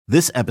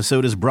This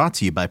episode is brought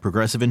to you by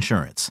Progressive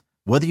Insurance.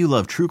 Whether you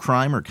love true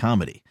crime or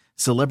comedy,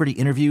 celebrity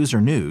interviews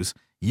or news,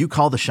 you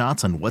call the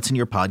shots on what's in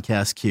your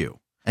podcast queue.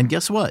 And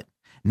guess what?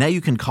 Now you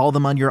can call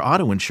them on your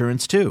auto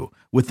insurance too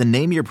with the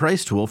Name Your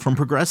Price tool from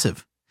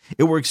Progressive.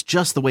 It works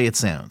just the way it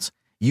sounds.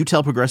 You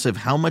tell Progressive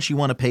how much you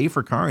want to pay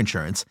for car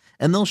insurance,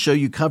 and they'll show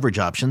you coverage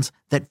options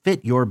that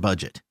fit your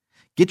budget.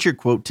 Get your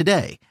quote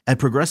today at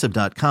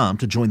Progressive.com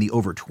to join the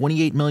over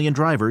 28 million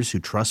drivers who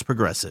trust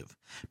Progressive.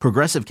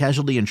 Progressive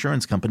Casualty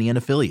Insurance Company and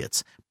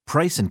Affiliates.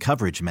 Price and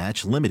coverage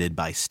match limited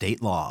by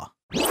state law.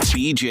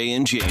 BJ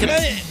and Jamie. Can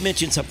I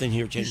mention something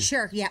here, Jamie?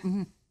 Sure, yeah.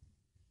 Mm-hmm.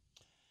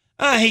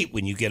 I hate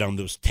when you get on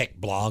those tech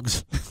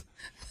blogs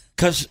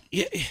because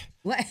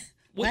What?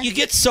 you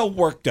get so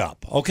worked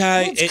up,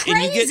 okay? Well, it's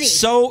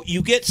and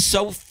you get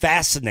so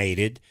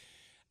fascinated.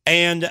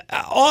 And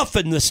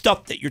often the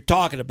stuff that you're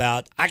talking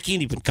about, I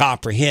can't even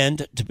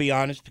comprehend, to be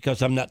honest,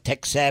 because I'm not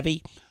tech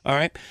savvy. All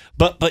right,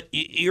 but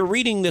you're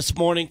reading this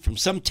morning from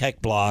some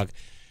tech blog,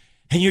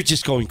 and you're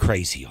just going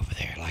crazy over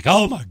there, like,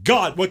 oh my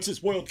God, what's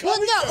this world coming?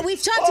 Well, no,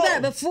 we've talked about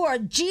it before.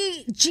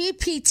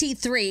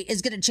 GPT-3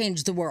 is going to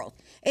change the world.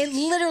 It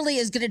literally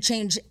is going to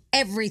change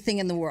everything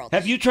in the world.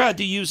 Have you tried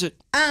to use it?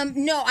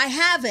 No, I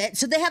have it.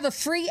 So they have a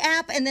free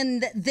app, and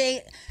then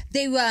they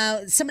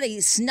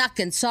somebody snuck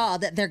and saw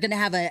that they're going to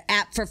have an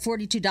app for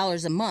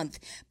 $42 a month,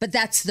 but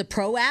that's the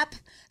pro app.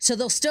 So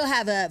they'll still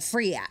have a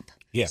free app.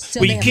 Yeah.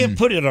 So well, you can't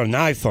put it on an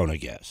iPhone, I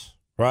guess,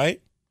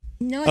 right?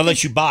 No,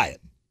 unless you buy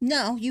it.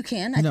 No, you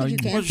can. I think you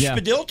can. Well,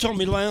 Spadil told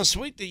me last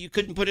week that you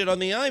couldn't put it on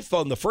the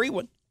iPhone, the free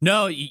one.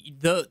 No,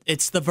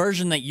 it's the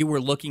version that you were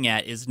looking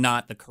at is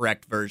not the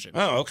correct version.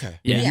 Oh, okay.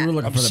 Yeah, you were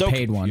looking for the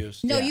paid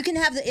confused. one. No, you can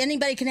have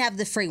anybody can have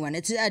the free one.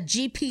 It's a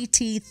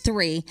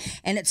GPT-3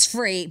 and it's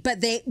free,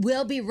 but they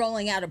will be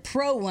rolling out a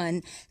pro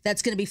one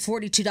that's going to be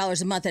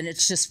 $42 a month, and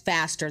it's just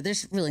faster.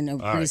 There's really no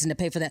reason to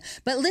pay for that.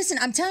 But listen,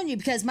 I'm telling you,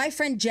 because my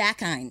friend Jack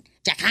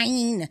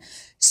Hein,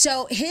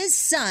 so his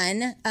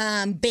son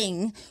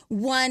Bing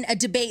won a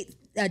debate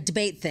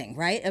thing,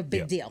 right? A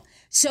big deal.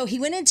 So he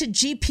went into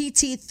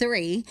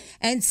GPT-3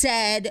 and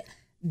said,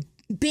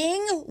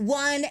 Bing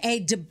won a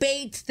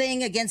debate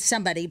thing against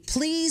somebody.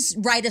 Please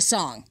write a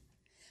song.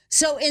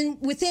 So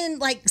within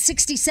like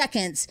 60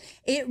 seconds,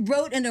 it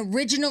wrote an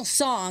original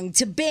song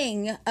to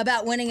Bing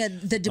about winning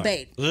the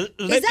debate. Is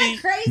that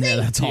crazy? Yeah,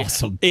 that's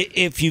awesome.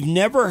 If you've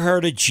never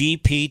heard of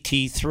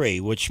GPT-3,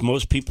 which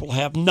most people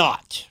have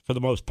not, for the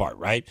most part,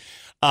 right?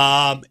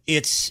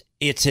 It's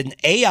an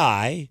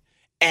AI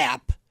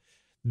app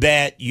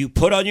that you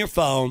put on your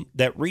phone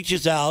that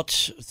reaches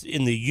out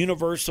in the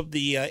universe of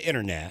the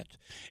internet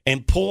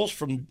and pulls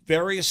from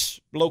various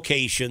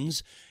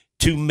locations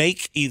to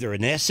make either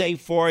an essay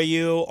for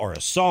you or a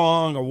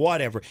song or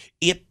whatever.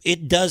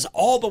 It does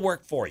all the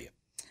work for you.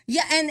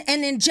 Yeah, and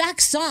in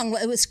Jack's song,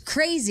 what was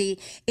crazy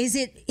is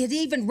it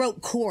even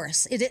wrote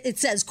chorus. It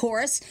says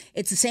chorus,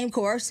 it's the same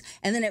chorus,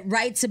 and then it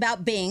writes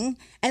about Bing,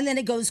 and then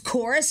it goes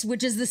chorus,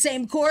 which is the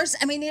same chorus.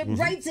 I mean, it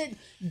writes it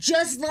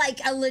just like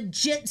a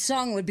legit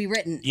song would be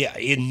written. Yeah,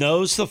 it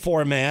knows the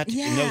format.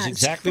 Yeah, it knows it's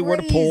exactly where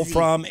to pull crazy.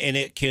 from, and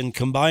it can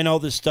combine all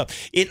this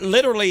stuff. It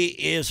literally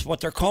is what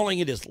they're calling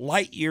it is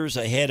light years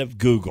ahead of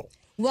Google.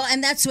 Well,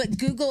 and that's what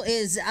Google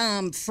is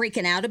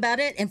freaking out about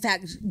it. In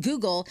fact,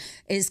 Google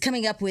is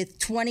coming up with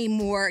 20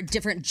 more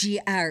different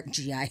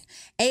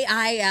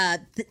AI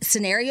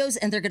scenarios,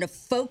 and they're going to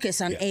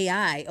focus on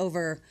AI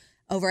over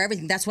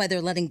everything. That's why they're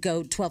letting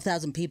go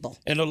 12,000 people.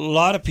 And a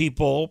lot of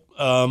people,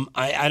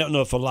 I don't know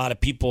if a lot of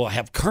people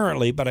have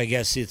currently, but I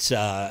guess it's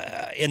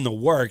in the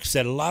works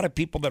that a lot of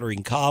people that are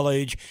in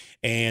college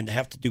and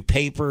have to do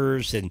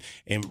papers and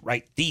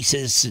write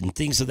thesis and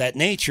things of that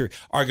nature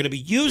are going to be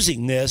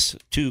using this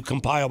to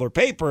compile their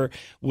paper,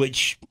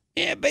 which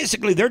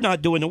basically they're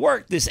not doing the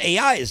work. This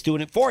AI is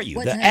doing it for you,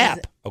 What the time app,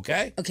 is it?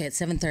 okay? Okay, it's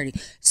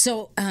 7:30.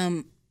 So,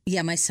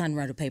 yeah, my son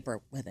wrote a paper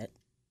with it.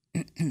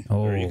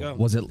 Oh, There you go.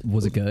 was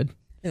it good?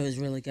 It was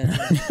really good. Did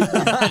he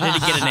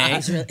get an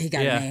A? He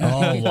got an A.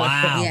 Oh,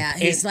 wow. Yeah,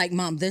 he's like,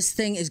 Mom, this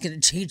thing is going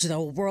to change the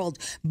whole world.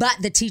 But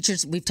the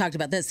teachers, we've talked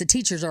about this, the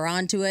teachers are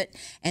onto it.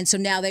 And so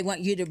now they want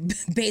you to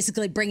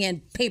basically bring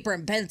in paper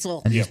and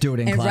pencil And just do it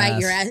in and class.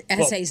 write your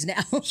essays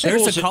now.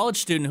 There's a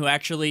college student who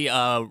actually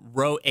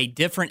wrote a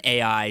different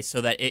AI so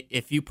that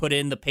if you put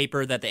in the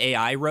paper that the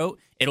AI wrote,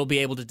 it'll be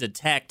able to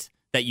detect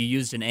that you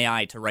used an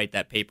AI to write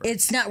that paper.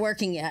 It's not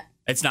working yet.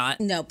 It's not?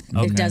 Nope,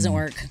 Okay. it doesn't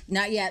work.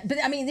 Not yet. But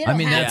I mean, it'll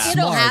that's happen.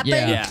 It'll smart,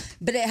 happen, yeah.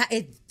 but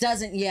it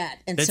doesn't yet.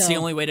 And That's so, the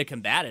only way to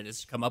combat it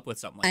is to come up with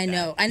something like I that.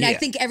 know. And I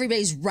think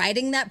everybody's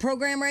writing that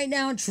program right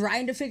now and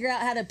trying to figure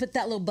out how to put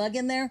that little bug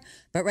in there.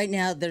 But right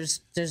now, there's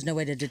no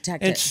way to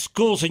detect And it.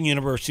 schools and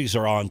universities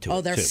are on to it.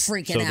 Oh, they're too.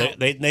 freaking so out.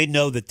 They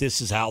know that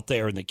this is out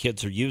there and the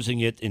kids are using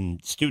it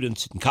and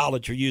students in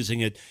college are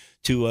using it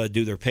to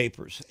do their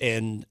papers.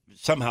 And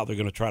somehow they're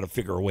going to try to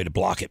figure a way to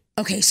block it.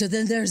 Okay, so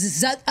then there's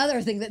this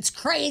other thing that's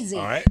crazy.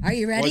 All right. Are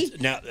you ready?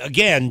 Now,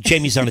 again,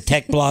 Jamie's on a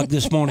tech blog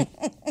this morning.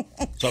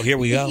 So here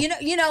we go.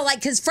 You know, like,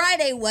 because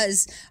Friday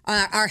was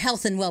our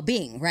health and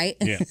well-being, right?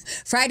 Yeah.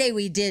 Friday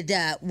we did,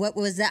 what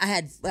was that? I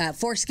had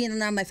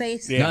foreskin on my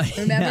face. Yeah.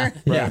 Remember?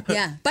 Yeah.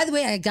 Yeah. By the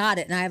way, I got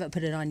it, and I haven't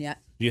put it on yet.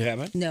 You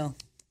haven't? No.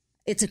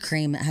 It's a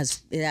cream. It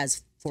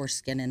has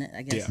foreskin in it,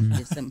 I guess. Yeah.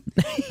 Gives them.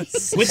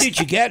 When did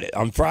you get it?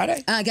 On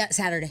Friday? I got it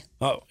Saturday.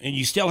 Oh, and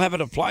you still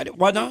haven't applied it?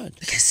 Why not?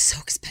 Because it's so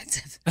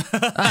expensive.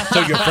 So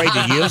you're afraid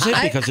to use it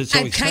because it's so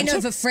I'm expensive? kind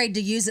of afraid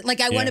to use it.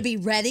 Like, I want to be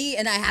ready,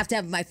 and I have to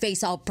have my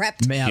face all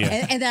prepped. Man.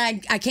 Yeah. And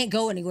then I can't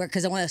go anywhere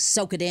because I want to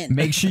soak it in.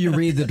 Make sure you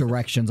read the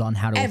directions on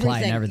how to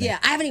apply and everything. Yeah,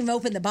 I haven't even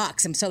opened the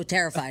box. I'm so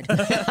terrified.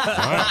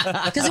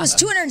 Because it was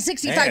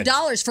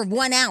 $265 for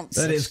 1 ounce.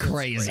 That is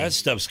crazy. That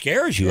stuff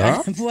scares you,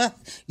 huh? Well,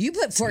 you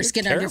put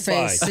foreskin on your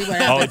Terrified. face. See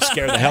what Oh, happens. it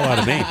scared the hell out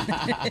of me.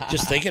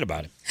 Just thinking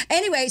about it.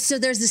 Anyway, so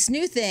there's this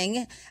new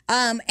thing,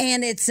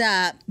 and it's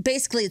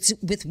basically it's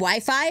with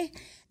Wi-Fi.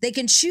 They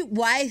can shoot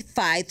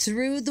Wi-Fi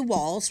through the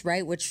walls,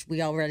 right, which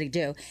we already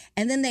do,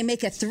 and then they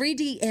make a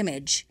 3D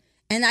image,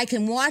 and I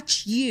can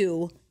watch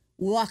you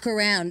walk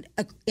around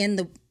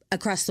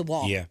across the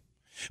wall. Yeah.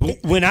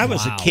 When I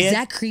was a Is kid,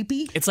 that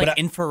creepy? It's like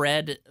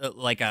infrared,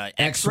 like a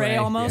X-ray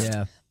almost.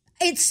 Yeah.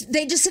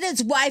 They just said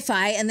it's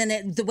Wi-Fi, and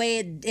then the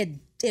way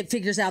it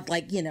figures out,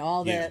 like, you know,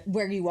 all the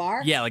where you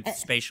are. Yeah, like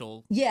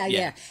spatial.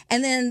 Yeah.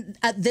 And then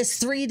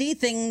this 3D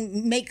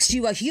thing makes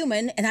you a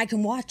human, and I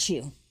can watch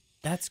you.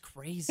 That's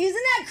crazy.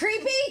 Isn't that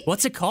creepy?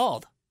 What's it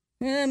called?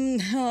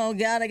 Oh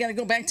God, I got to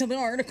go back to the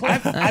article.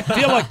 I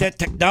feel like that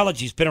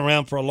technology's been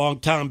around for a long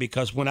time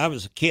because when I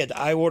was a kid,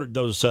 I ordered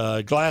those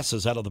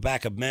glasses out of the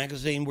back of a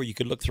magazine where you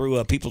could look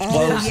through people's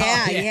clothes.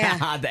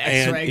 Yeah. The And,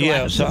 X-ray yeah,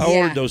 glasses. so I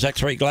ordered those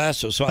X-ray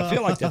glasses. So I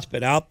feel like that's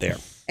been out there.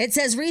 It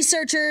says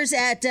researchers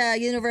at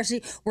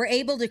university were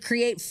able to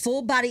create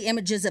full body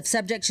images of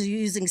subjects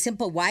using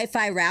simple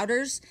Wi-Fi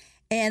routers.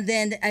 And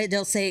then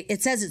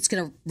it says it's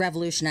going to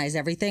revolutionize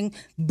everything,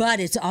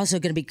 but it's also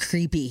going to be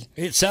creepy.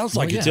 It sounds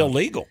like it's yeah.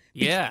 illegal.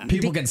 Yeah.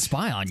 People can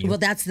spy on you. Well,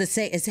 that's the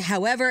say.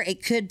 However,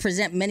 it could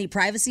present many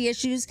privacy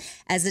issues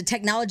as the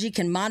technology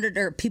can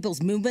monitor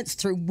people's movements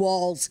through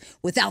walls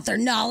without their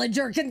knowledge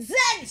or consent.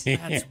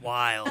 That's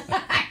wild.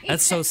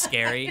 That's so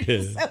scary.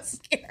 So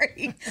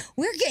scary.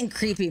 We're getting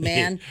creepy,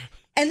 man.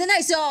 And then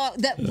I saw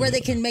that where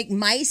they can make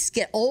mice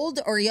get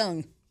old or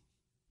young.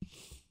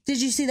 Did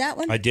you see that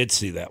one? I did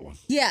see that one.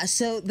 Yeah,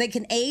 so they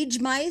can age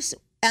mice.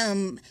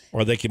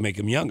 Or they can make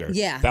them younger.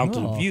 Yeah.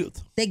 Fountain of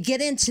youth. They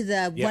get into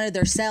one of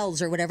their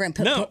cells or whatever and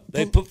put.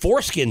 They put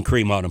foreskin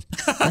cream on them.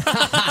 Oh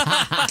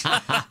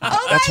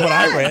That's what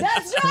I read.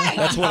 That's right.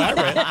 That's what I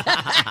read.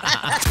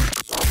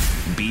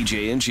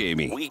 BJ and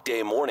Jamie.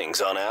 Weekday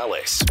mornings on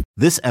Alice.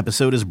 This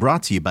episode is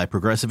brought to you by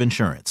Progressive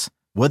Insurance.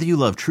 Whether you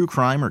love true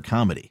crime or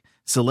comedy,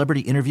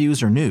 celebrity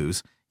interviews or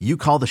news, you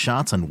call the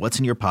shots on what's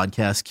in your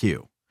podcast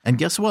queue. And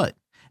guess what?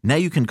 Now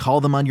you can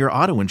call them on your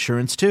auto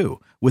insurance too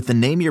with the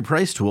Name Your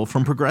Price tool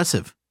from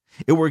Progressive.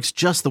 It works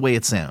just the way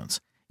it sounds.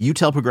 You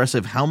tell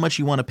Progressive how much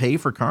you want to pay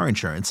for car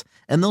insurance,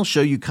 and they'll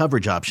show you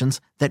coverage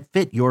options that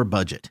fit your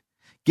budget.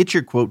 Get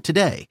your quote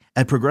today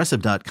at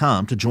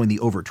Progressive.com to join the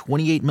over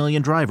 28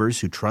 million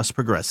drivers who trust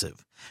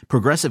Progressive.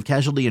 Progressive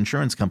Casualty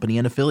Insurance Company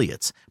and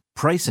Affiliates.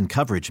 Price and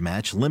coverage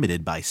match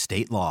limited by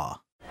state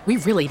law. We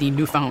really need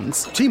new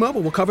phones. T-Mobile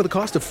will cover the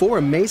cost of 4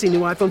 amazing new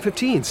iPhone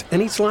 15s, and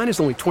each line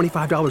is only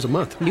 $25 a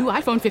month. New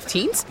iPhone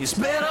 15s? It's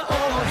better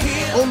over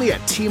here. Only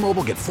at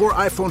T-Mobile, get 4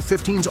 iPhone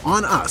 15s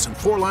on us and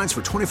 4 lines for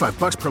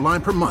 $25 per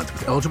line per month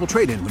with eligible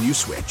trade-in when you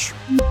switch.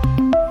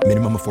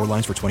 Minimum of 4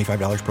 lines for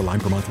 $25 per line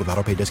per month with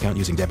autopay discount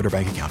using debit or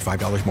bank account.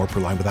 $5 more per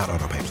line without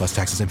autopay, plus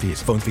taxes and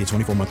fees. Phone fee at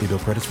 24 monthly bill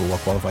credits for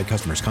well-qualified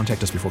customers.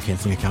 Contact us before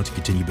canceling account to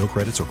continue bill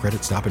credits or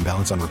credit stop and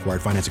balance on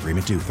required finance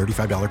agreement due.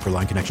 $35 per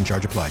line connection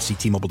charge applies. See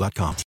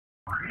T-Mobile.com.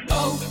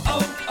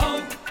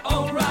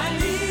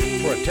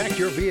 O'Reilly. Protect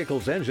your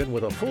vehicle's engine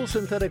with a full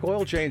synthetic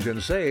oil change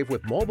and save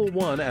with Mobil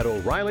 1 at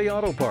O'Reilly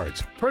Auto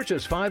Parts.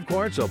 Purchase 5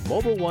 quarts of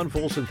Mobil 1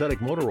 full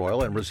synthetic motor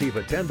oil and receive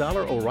a $10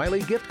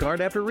 O'Reilly gift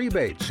card after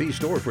rebate. See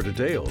store for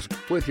details.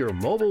 With your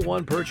Mobil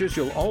 1 purchase,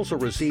 you'll also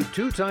receive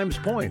 2 times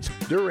points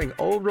during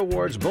O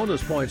Rewards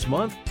Bonus Points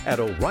Month at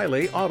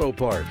O'Reilly Auto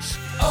Parts.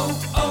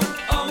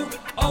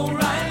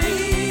 O'Reilly.